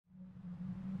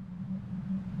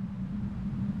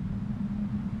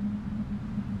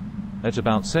At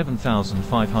about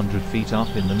 7,500 feet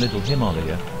up in the middle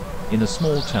Himalaya, in a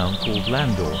small town called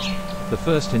Landour, the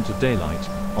first hint of daylight,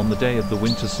 on the day of the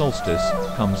winter solstice,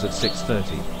 comes at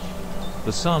 6:30.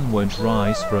 The sun won't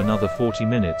rise for another 40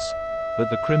 minutes,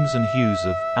 but the crimson hues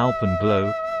of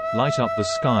alpenglow light up the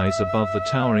skies above the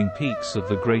towering peaks of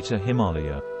the greater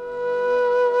Himalaya.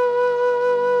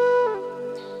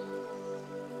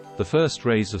 The first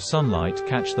rays of sunlight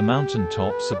catch the mountain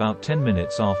tops about 10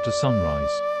 minutes after sunrise.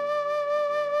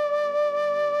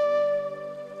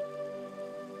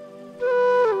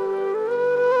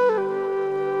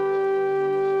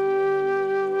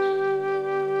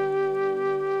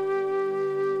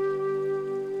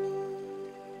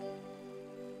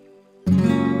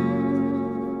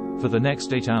 For the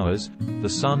next 8 hours, the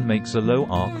sun makes a low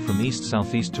arc from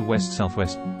east-southeast to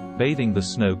west-southwest, bathing the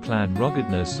snow-clad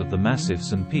ruggedness of the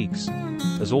massifs and peaks,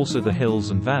 as also the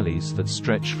hills and valleys that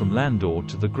stretch from Landour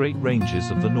to the great ranges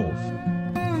of the north.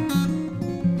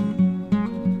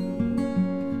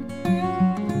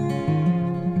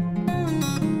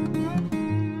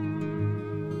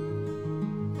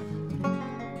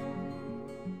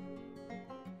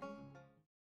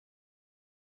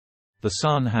 The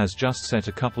sun has just set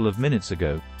a couple of minutes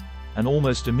ago, and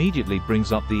almost immediately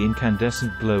brings up the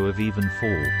incandescent glow of even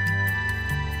fall.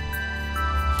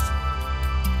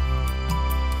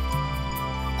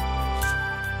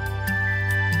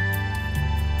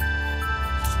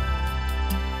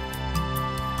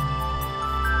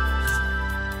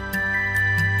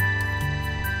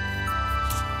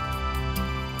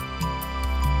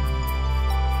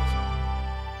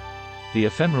 The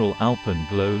ephemeral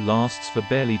alpenglow lasts for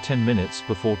barely 10 minutes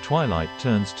before twilight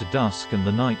turns to dusk and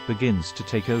the night begins to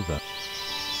take over.